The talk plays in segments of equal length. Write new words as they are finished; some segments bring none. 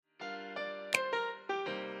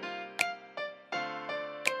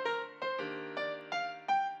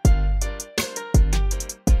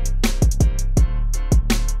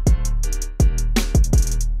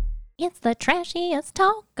It's the trashiest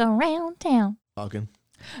talk around town. Talking.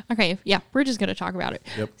 Okay, yeah, we're just going to talk about it.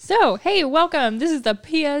 Yep. So, hey, welcome. This is the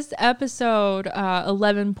PS episode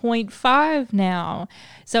 11.5 now.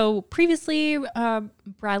 So, previously,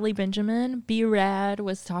 Bradley Benjamin, B-Rad,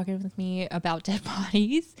 was talking with me about dead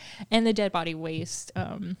bodies and the dead body waste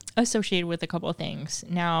associated with a couple of things.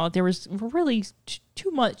 Now, there was really too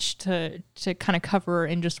much to kind of cover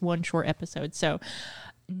in just one short episode. So,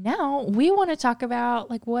 now we want to talk about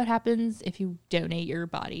like what happens if you donate your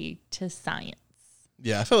body to science.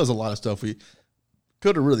 Yeah, I feel there's a lot of stuff we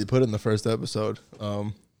could have really put in the first episode.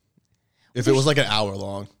 If it was like an hour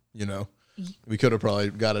long, you know, we could have probably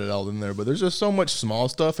got it all in there. But there's just so much small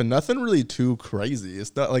stuff and nothing really too crazy.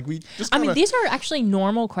 It's not like we just kinda, these are actually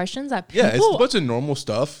normal questions that people it's a bunch of normal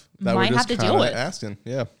stuff that we're might just have to deal with. asking.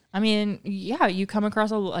 Yeah. I mean, yeah, you come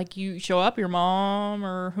across you show up, your mom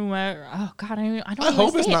or whomever. Oh God, I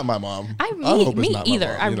hope it's not my mom. I hope me it's not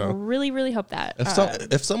either. my mom, I really, really hope that.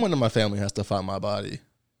 If someone in my family has to find my body,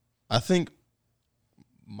 I think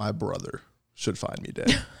my brother should find me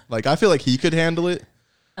dead. Like I feel like he could handle it.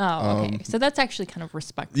 Oh, okay. So that's actually kind of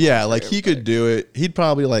respectful. Yeah, like he could do it. He'd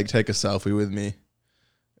probably like take a selfie with me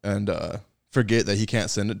and forget that he can't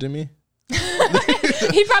send it to me.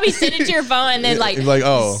 He'd probably send it to your phone and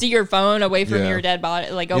then see your phone away from your dead body,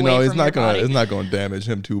 away from your body. It's not gonna damage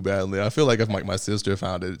him too badly. I feel like if my sister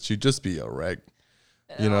found it, she'd just be a wreck.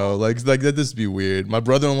 You know, like that just be weird. My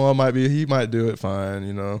brother-in-law might do it fine,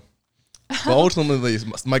 you know. But ultimately,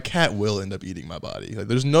 my cat will end up eating my body. Like,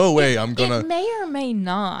 there's no way I'm gonna. It may or may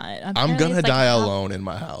not. I'm gonna die alone in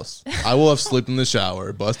my house. I will have slipped in the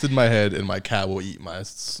shower, busted my head, and my cat will eat my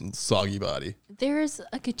soggy body. There's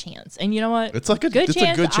a good chance, and you know what? It's a good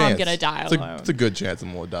chance. I'm gonna die alone. It's a good chance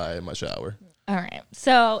I'm gonna die in my shower. All right.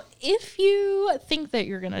 So if you think that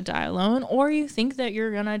you're gonna die alone, or you think that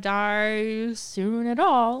you're gonna die soon at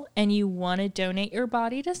all, and you want to donate your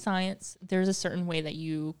body to science, there's a certain way that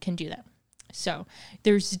you can do that. So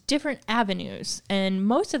there's different avenues, and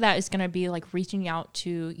most of that is going to be like reaching out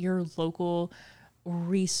to your local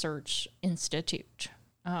research institute.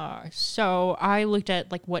 So I looked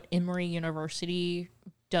at like what Emory University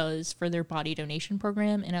does for their body donation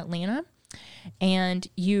program in Atlanta, and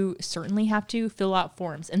you certainly have to fill out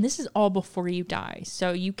forms, and this is all before you die.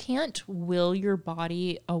 So you can't will your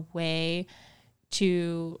body away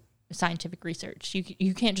to scientific research.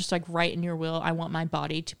 You can't just like write in your will, I want my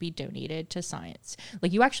body to be donated to science.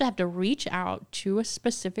 Like you actually have to reach out to a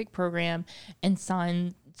specific program and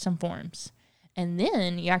sign some forms. And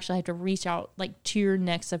then you actually have to reach out like to your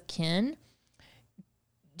next of kin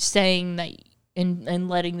saying that and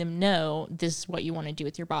letting them know this is what you want to do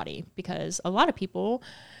with your body. Because a lot of people,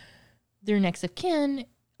 their next of kin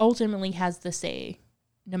ultimately has the say,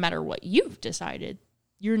 no matter what you've decided.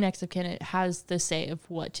 Your next of kin has the say of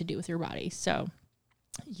what to do with your body. So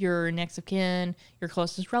your next of kin, your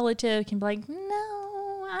closest relative can be like,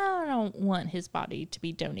 no, I don't want his body to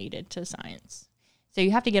be donated to science. So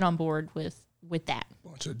you have to get on board with that.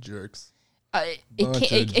 Bunch of jerks.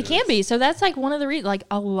 It can be. So that's like one of the reasons, like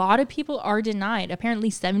a lot of people are denied.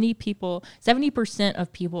 Apparently 70%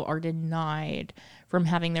 of people are denied from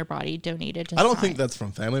having their body donated to I don't science. think that's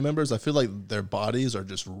from family members. I feel like their bodies are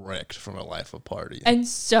just wrecked from a life of partying. And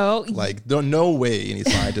so like no way any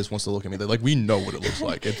scientist wants to look at me. They're like, we know what it looks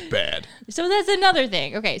like. It's bad. So that's another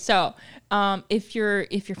thing. Okay, so if your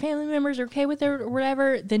family members are okay with it or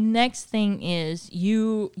whatever, the next thing is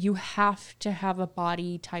you have to have a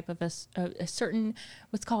body type of a certain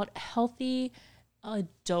what's called healthy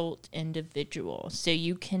adult individual. So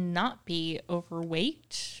you cannot be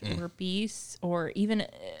overweight or obese or even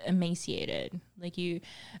emaciated.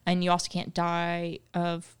 And you also can't die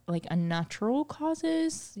of like unnatural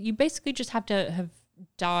causes. You basically just have to have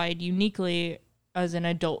died uniquely as an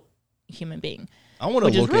adult human being. I want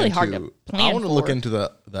to look into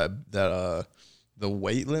the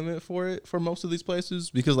weight limit for it for most of these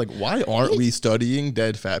places, because like why aren't we studying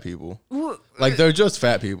dead fat people? Like they're just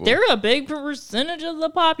fat people. They're a big percentage of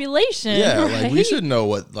the population. Yeah, right? like we should know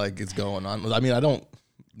what like is going on. I mean, I don't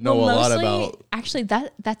know a lot about. Actually,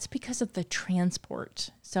 that's because of the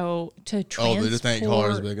transport. So to transport, they just ain't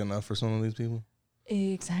cars big enough for some of these people.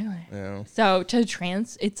 Exactly. Yeah. So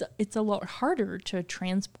it's a lot harder to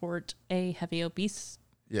transport a heavy obese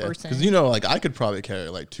person. Because you know, like I could probably carry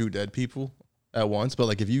like 2 dead people at once, but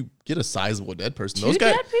like if you get a sizable dead person, those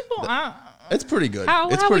guys, dead people, it's pretty good. How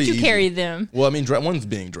would you carry them? Well, I mean, one's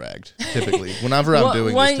being dragged typically. Whenever I'm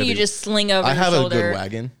doing one, this, you just sling over. I have your shoulder. a good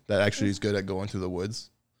wagon that actually is good at going through the woods.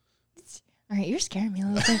 All right, you're scaring me a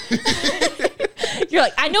little bit. You're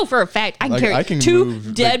like, I know for a fact I can carry I can 2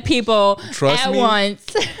 move, dead people at once.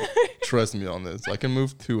 trust me on this. I can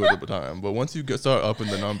move 2 at a time, but once you start upping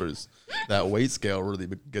the numbers, that weight scale really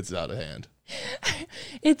gets out of hand.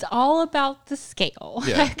 It's all about the scale.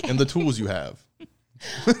 Yeah, and the tools you have.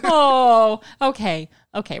 Oh, okay.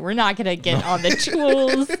 Okay, we're not going to get on the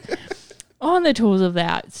tools of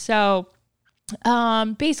that. So,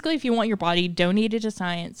 basically, if you want your body donated to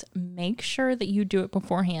science, make sure that you do it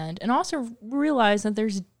beforehand, and also realize that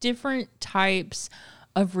there's different types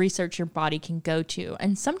of research your body can go to.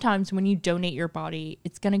 And sometimes when you donate your body,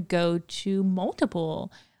 it's going to go to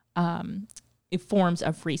multiple forms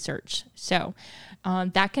of research. So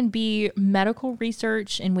that can be medical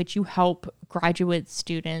research in which you help graduate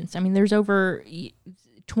students. I mean, there's over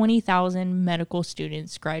 20,000 medical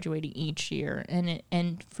students graduating each year.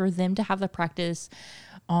 And for them to have the practice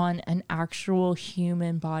on an actual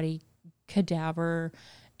human body cadaver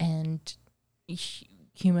and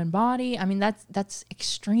human body, I mean, that's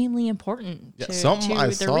extremely important to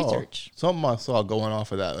their research. Something I saw going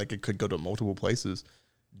off of that, like it could go to multiple places.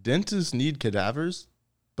 Dentists need cadavers,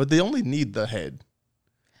 but they only need the head.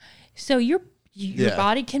 So your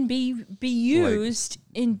body can be used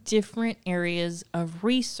in different areas of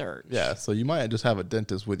research. Yeah, so you might just have a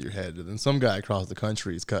dentist with your head, and then some guy across the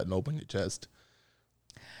country is cutting open your chest.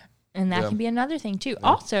 And that can be another thing too. Yeah.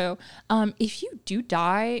 Also, if you do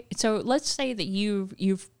die, so let's say that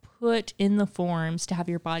you've put in the forms to have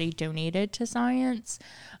your body donated to science,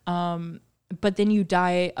 but then you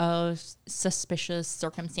die of suspicious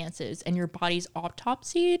circumstances and your body's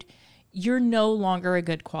autopsied, you're no longer a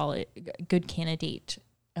good candidate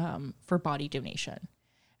for body donation.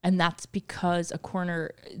 And that's because a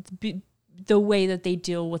coroner, the way that they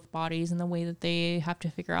deal with bodies and the way that they have to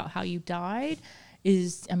figure out how you died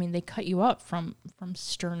is, I mean, they cut you up from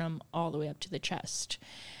sternum all the way up to the chest.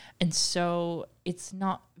 And so it's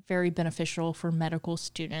not very beneficial for medical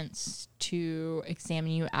students to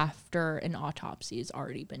examine you after an autopsy has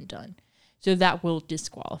already been done. So that will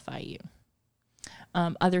disqualify you.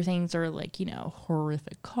 Other things are like,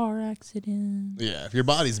 horrific car accidents. Yeah, if your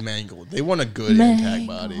body's mangled, they want a good intact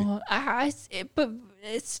body. But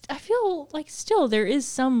I feel like still there is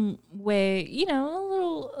some way,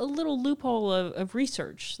 a little loophole of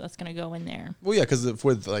research that's going to go in there. Well, yeah, because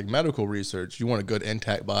with like medical research, you want a good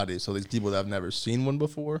intact body, so these people that have never seen one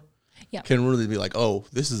before can really be like, oh,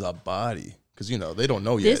 this is a body. Because, they don't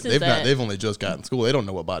know yet. They've only just gotten school. They don't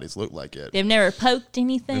know what bodies look like yet. They've never poked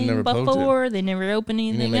anything before. They never opened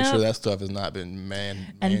anything up. You need to make sure that stuff has not been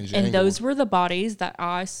and those were the bodies that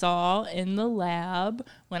I saw in the lab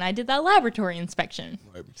when I did that laboratory inspection.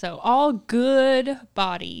 Right. So all good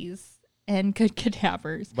bodies and good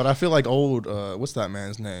cadavers. But I feel like what's that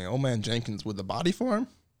man's name? Old man Jenkins with the Body Farm?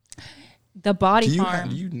 The Body Farm.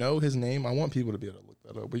 Do you know his name? I want people to be able to look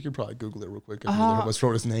that up. We could probably Google it real quick if neither of us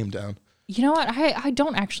wrote his name down. You know what? I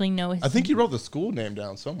don't actually know his I think name. you wrote the school name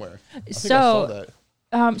down somewhere. I saw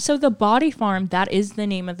that. So the Body Farm, that is the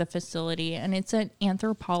name of the facility, and it's an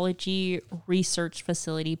anthropology research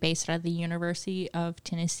facility based out of the University of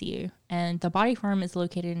Tennessee. And the Body Farm is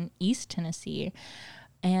located in East Tennessee.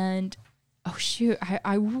 And, oh shoot,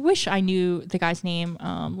 I wish I knew the guy's name.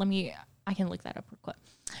 I can look that up real quick.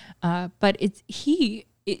 But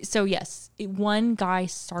so yes, one guy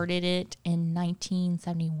started it in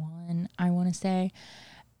 1971, I want to say.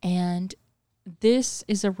 And this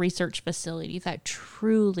is a research facility that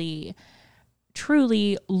truly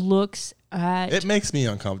looks at... It makes me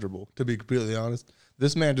uncomfortable, to be completely honest.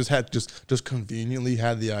 This man just conveniently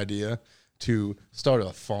had the idea to start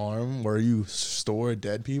a farm where you store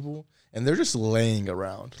dead people, and they're just laying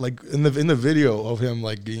around. Like in the video of him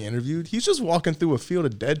like being interviewed, he's just walking through a field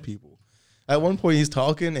of dead people. At one point, he's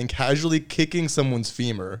talking and casually kicking someone's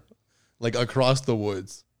femur, like across the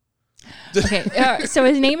woods. Okay, so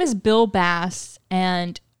his name is Bill Bass,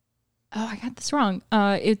 and I got this wrong.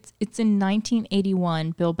 It's in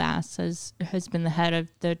 1981. Bill Bass has been the head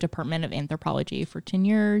of the Department of Anthropology for 10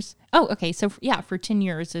 years. Oh, okay, so for 10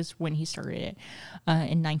 years is when he started it,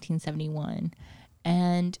 in 1971,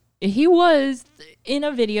 and he was in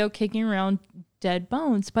a video kicking around dead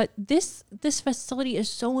bones. But this facility is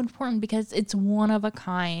so important because it's one of a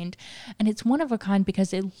kind, and it's one of a kind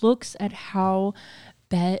because it looks at how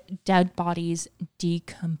dead bodies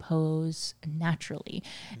decompose naturally,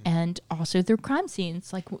 and also their crime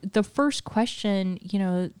scenes. Like the first question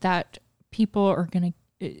that people are going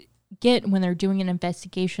to get when they're doing an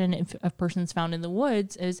investigation if a person's found in the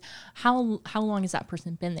woods is how long has that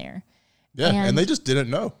person been there? And they just didn't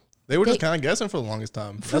know. They were just kind of guessing for the longest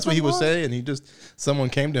time. That's what he was saying. And someone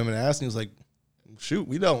came to him and asked, and he was like, shoot,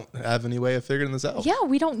 we don't have any way of figuring this out. Yeah,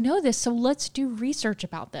 we don't know this. So let's do research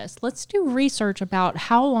about this. Let's do research about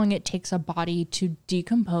how long it takes a body to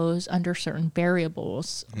decompose under certain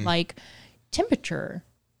variables, like temperature,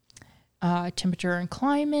 temperature and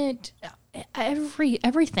climate,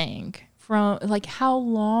 everything from like how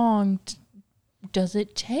long does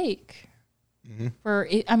it take for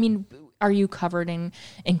it? I mean, are you covered in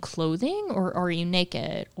clothing, or are you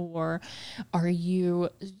naked, or are you,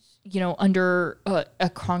 under a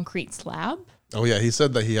concrete slab? Oh yeah, he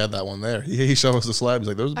said that he had that one there. He showed us the slab. He's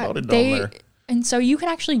like, "There's a body down there." And so you can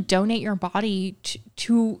actually donate your body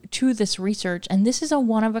to this research, and this is a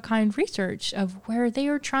one of a kind research of where they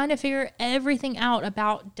are trying to figure everything out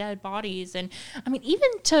about dead bodies, and I mean even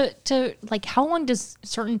to like how long does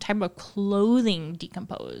certain type of clothing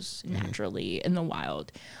decompose naturally in the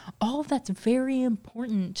wild? All of that's very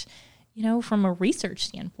important, from a research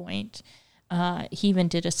standpoint. He even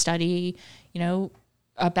did a study,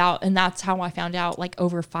 about, and that's how I found out like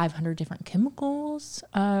over 500 different chemicals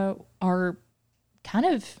are kind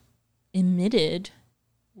of emitted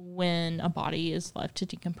when a body is left to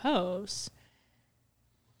decompose.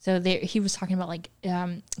 So he was talking about like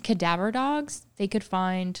cadaver dogs. They could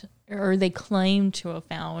find, or they claim to have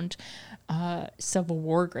found Civil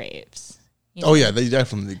War graves. Oh yeah, they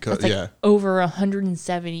definitely could. Like over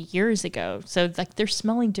 170 years ago. So like they're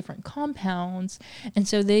smelling different compounds, and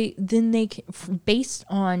so they based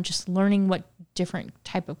on just learning what different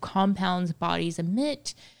type of compounds bodies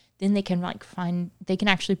emit, then they can they can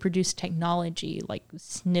actually produce technology like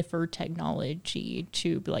sniffer technology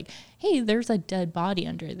to be like, hey, there's a dead body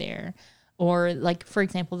under there, or like for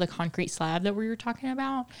example the concrete slab that we were talking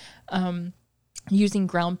about, using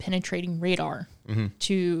ground penetrating radar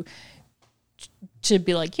to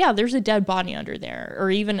be like, yeah, there's a dead body under there,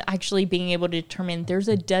 or even actually being able to determine there's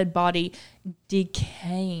a dead body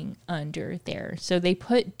decaying under there. So they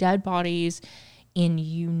put dead bodies in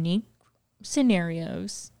unique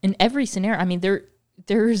scenarios. In every scenario, I mean,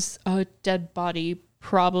 there's a dead body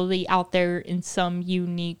probably out there in some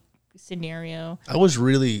unique scenario. I was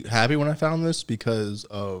really happy when I found this because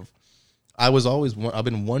I've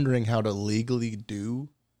been wondering how to legally do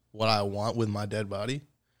what I want with my dead body.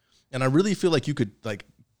 And I really feel like you could like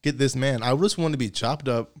get this man. I just want to be chopped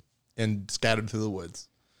up and scattered through the woods.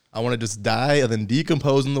 I want to just die and then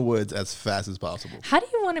decompose in the woods as fast as possible. How do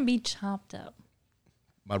you want to be chopped up?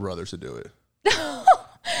 My brother should do it.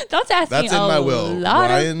 That's asking That's in my will. Lot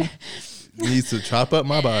Ryan needs to chop up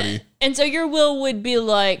my body. And so your will would be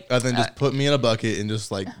like, and then just put me in a bucket and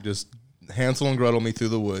just Hansel and Gretel me through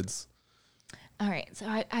the woods. All right. So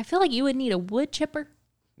I feel like you would need a wood chipper.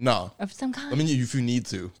 No. Of some kind? I mean, if you need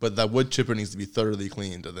to, but that wood chipper needs to be thoroughly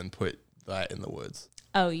cleaned and then put that in the woods.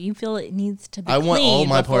 Oh, you feel it needs to be I want all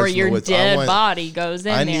my before parts in your the woods. dead body goes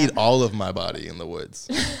in I there. need all of my body in the woods.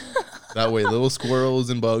 That way little squirrels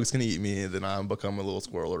and bugs can eat me, and then I become a little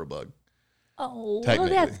squirrel or a bug. Oh,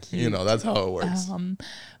 Technically. well, that's cute. That's how it works.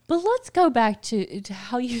 But let's go back to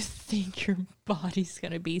how you think your body's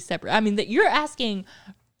going to be separate. I mean, that you're asking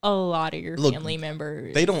a lot of your family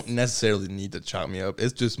members. They don't necessarily need to chop me up.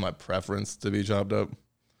 It's just my preference to be chopped up.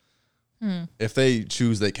 If they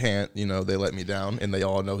choose they can't, they let me down, and they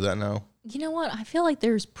all know that now. You know what? I feel like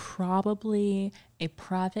there's probably a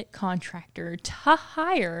private contractor to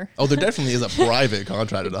hire. Oh, there definitely is a private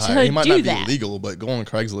contractor to hire. He might not be legal, but go on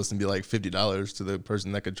Craigslist and be like $50 to the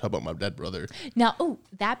person that could chop up my dead brother. Now,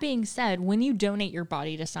 that being said, when you donate your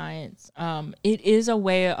body to science, it is a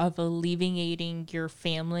way of alleviating your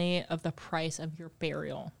family of the price of your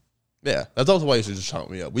burial. Yeah, that's also why you should just chop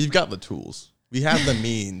me up. We've got the tools. We have the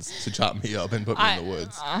means to chop me up and put me in the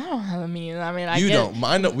woods. I don't have a means. I mean, you don't.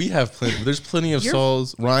 I know we have plenty. There's plenty of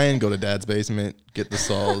saws. Ryan, go to Dad's basement, get the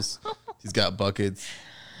saws. He's got buckets,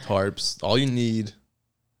 tarps. All you need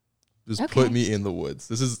is put me in the woods.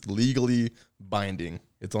 This is legally binding.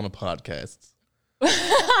 It's on a podcast.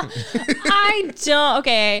 I don't.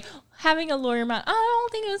 Okay, having a lawyer mind, I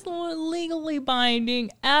don't think it's legally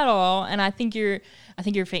binding at all. And I think your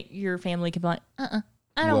family could be like,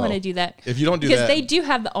 I don't want to do that. If you don't do that. Because they do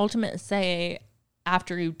have the ultimate say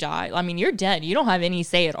after you die. I mean, you're dead. You don't have any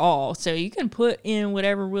say at all. So you can put in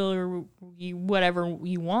whatever you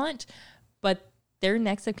want, but they're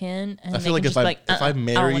next of kin. And I feel like if I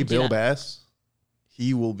marry Bill Bass,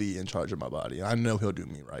 he will be in charge of my body. I know he'll do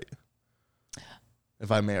me right.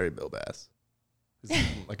 If I marry Bill Bass,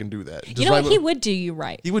 I can do that. You know what? He would do you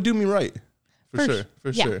right. He would do me right.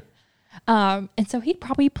 For sure. And so he'd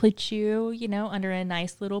probably put you, under a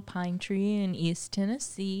nice little pine tree in East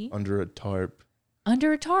Tennessee. Under a tarp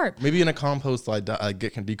Under a tarp. Maybe in a compost, I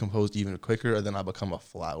can decompose even quicker, and then I become a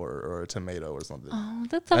flower or a tomato or something. Oh,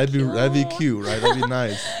 that's so That'd cute. be cute, right? That'd be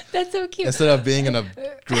nice. That's so cute. Instead of being in a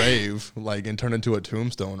grave, like, and turn into a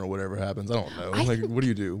tombstone or whatever happens. I don't know. Like, what do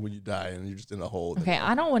you do when you die and you're just in a hole? Okay,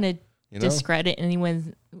 I don't want to discredit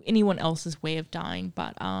anyone else's way of dying,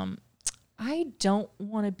 but I don't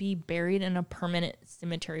want to be buried in a permanent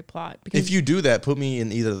cemetery plot. Because if you do that, put me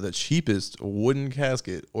in either the cheapest wooden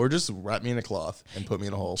casket or just wrap me in a cloth and put me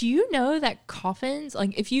in a hole. do you know that coffins,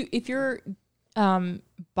 like if your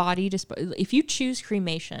body if you choose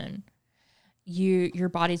cremation, your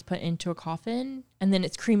body's put into a coffin and then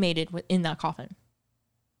it's cremated within that coffin.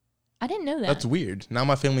 I didn't know that. That's weird. Now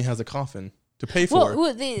my family has a coffin to pay for.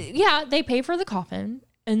 Well, they pay for the coffin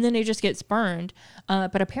and then it just gets burned.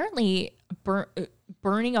 But apparently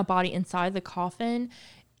burning a body inside the coffin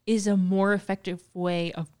is a more effective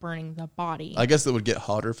way of burning the body. I guess it would get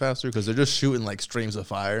hotter faster because they're just shooting like streams of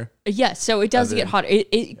fire. Yes, so it does get hot.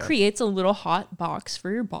 It creates a little hot box for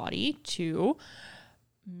your body to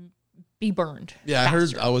be burned. Yeah,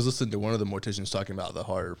 faster. I was listening to one of the morticians talking about the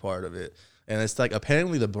harder part of it. And it's like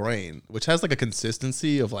apparently the brain, which has like a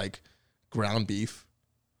consistency of like ground beef,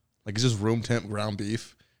 like it's just room temp ground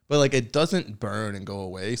beef, but like it doesn't burn and go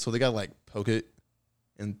away. So they got to like poke it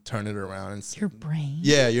and turn it around. And Your brain?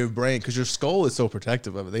 Yeah, your brain, because your skull is so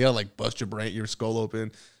protective of it. They got to like bust your skull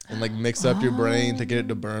open and like mix up your brain to get it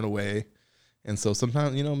to burn away. And so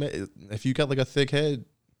sometimes, you know, if you got like a thick head,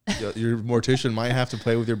 your mortician might have to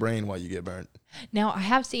play with your brain while you get burnt. Now, I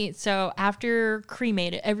have seen, so after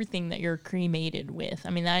cremated, everything that you're cremated with, I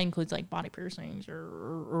mean, that includes like body piercings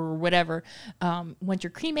or whatever. Once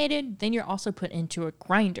you're cremated, then you're also put into a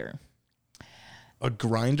grinder. A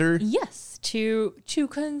grinder? Yes, to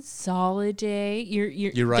consolidate.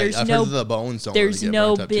 You're right. I've heard the bones don't There's really get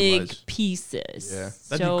no burnt up too big much. pieces. Yeah,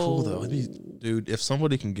 that'd be cool though. Dude, if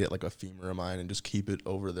somebody can get like a femur of mine and just keep it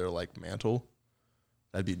over their like mantle,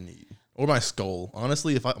 that'd be neat. Or my skull.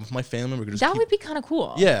 Honestly, if my family member could just would be kind of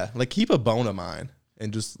cool. Yeah, like keep a bone of mine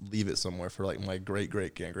and just leave it somewhere for like my great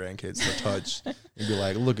grandkids to touch and be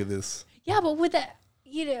like, look at this. Yeah, but with that,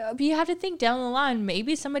 you have to think down the line.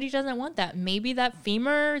 Maybe somebody doesn't want that. Maybe that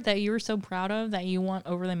femur that you were so proud of that you want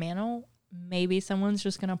over the mantle, maybe someone's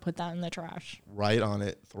just gonna put that in the trash. Right on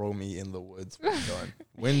it. Throw me in the woods when done.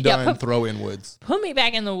 When done, throw in woods. Put me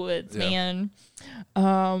back in the woods, man.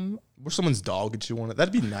 Or someone's dog that you want.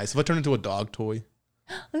 That'd be nice if I turned into a dog toy.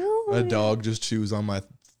 Ooh, A dog just chews on my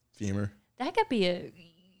femur. that could be a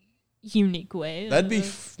unique way. That'd be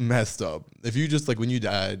messed up. If you just like when you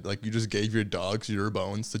died, like you just gave your dogs your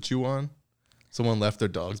bones to chew on. Someone left their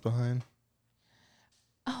dogs behind.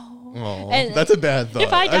 Oh, And that's a bad thought.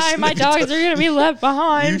 If I die, my dogs are gonna be left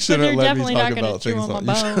behind. You so shouldn't they're let definitely me not talk gonna about chew things. on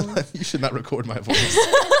my bones. You should not record my voice.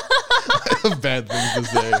 I have bad things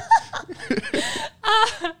to say.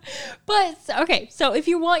 But okay, so if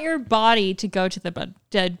you want your body to go to the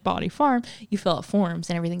dead body farm, you fill out forms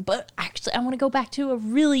and everything. But actually, I want to go back to a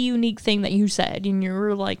really unique thing that you said, and you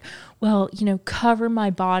were like, "Well, cover my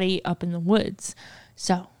body up in the woods."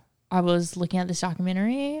 So I was looking at this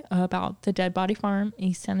documentary about the dead body farm in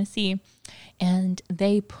East Tennessee, and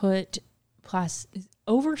they put plastic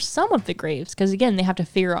over some of the graves because again, they have to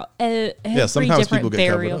figure out every sometimes different people get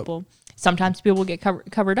covered up. variable. Sometimes people get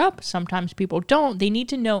covered up. Sometimes people don't. They need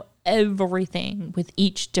to know everything with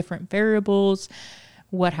each different variables,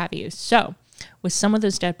 what have you. So with some of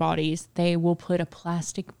those dead bodies, they will put a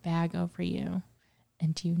plastic bag over you.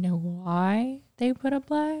 And do you know why they put a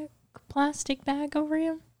black plastic bag over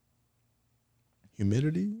you?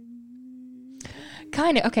 Humidity?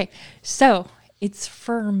 Kind of. Okay. So it's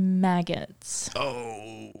for maggots.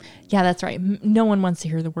 Oh. Yeah, that's right. No one wants to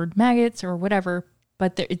hear the word maggots or whatever.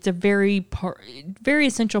 But it's a very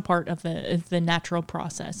essential part of the natural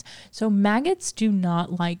process. So maggots do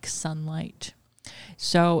not like sunlight.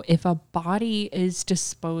 So if a body is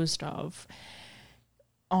disposed of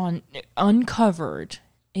uncovered,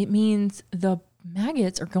 it means the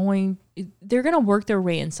maggots they're going to work their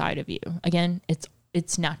way inside of you. Again,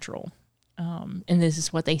 it's natural. And this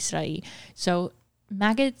is what they study. So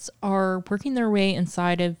maggots are working their way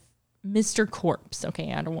inside of Mr. Corpse.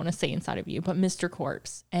 Okay, I don't want to say inside of you, but Mr.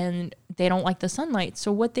 Corpse. And they don't like the sunlight.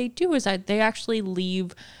 So what they do is that they actually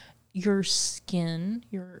leave your skin,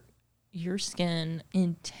 your skin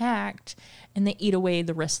intact, and they eat away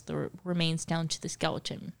the rest of the remains down to the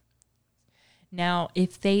skeleton. Now,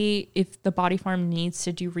 if the body farm needs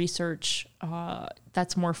to do research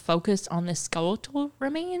that's more focused on the skeletal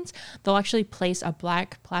remains, they'll actually place a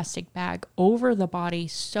black plastic bag over the body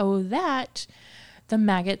so that the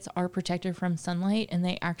maggots are protected from sunlight and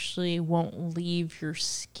they actually won't leave your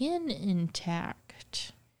skin intact.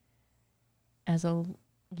 it as a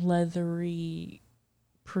leathery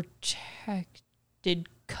protected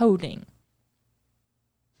coating.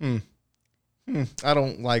 I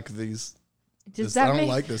don't like these. I don't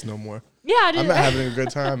like this no more. Yeah, I'm not having a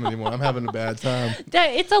good time anymore. I'm having a bad time.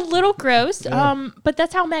 It's a little gross, Yeah. but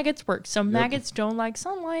that's how maggots work. So maggots don't like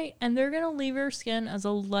sunlight, and they're gonna leave your skin as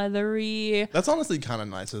a leathery. That's honestly kind of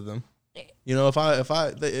nice of them. You know, if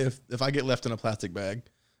I get left in a plastic bag,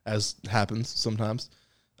 as happens sometimes,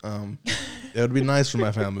 it would be nice for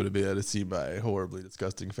my family to be able to see my horribly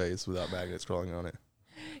disgusting face without maggots crawling on it.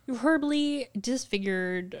 You're horribly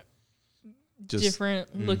disfigured, Just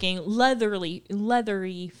different looking,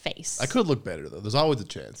 leathery face. I could look better though. There's always a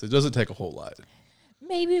chance. It doesn't take a whole lot.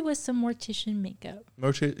 Maybe with some mortician makeup.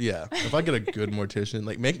 Yeah. If I get a good mortician,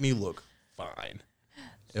 like make me look fine.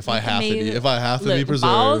 If I Make have to be preserved.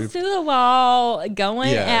 Balls to the wall,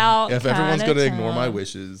 going out. If everyone's gonna ignore my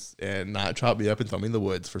wishes and not chop me up and throw me in the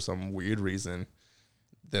woods for some weird reason,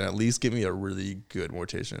 then at least give me a really good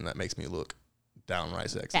mortician that makes me look downright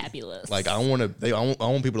sexy. Fabulous. Like I want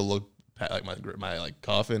people to look at like my like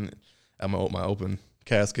coffin at my open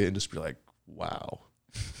casket and just be like, wow.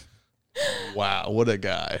 Wow, what a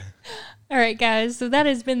guy. All right, guys. So that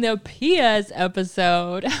has been the PS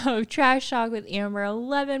episode of Trash Talk with Amber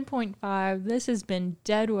 11.5. This has been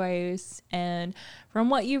Dead Waste. And from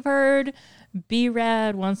what you've heard,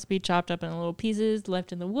 B-Rad wants to be chopped up in little pieces,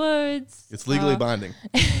 left in the woods. It's legally binding.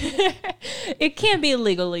 It can be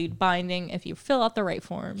legally binding if you fill out the right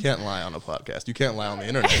form. You can't lie on a podcast. You can't lie on the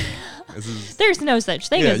internet. There's no such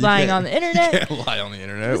thing as lying on the internet. You can't lie on the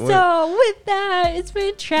internet. So with that, it's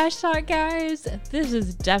been Trash Talk, guys. This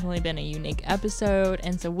has definitely been a unique episode.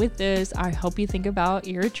 And so with this, I hope you think about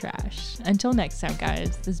your trash. Until next time,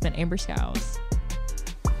 guys, this has been Amber Scows.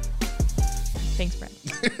 Thanks, Brett.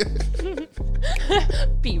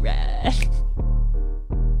 Be rad.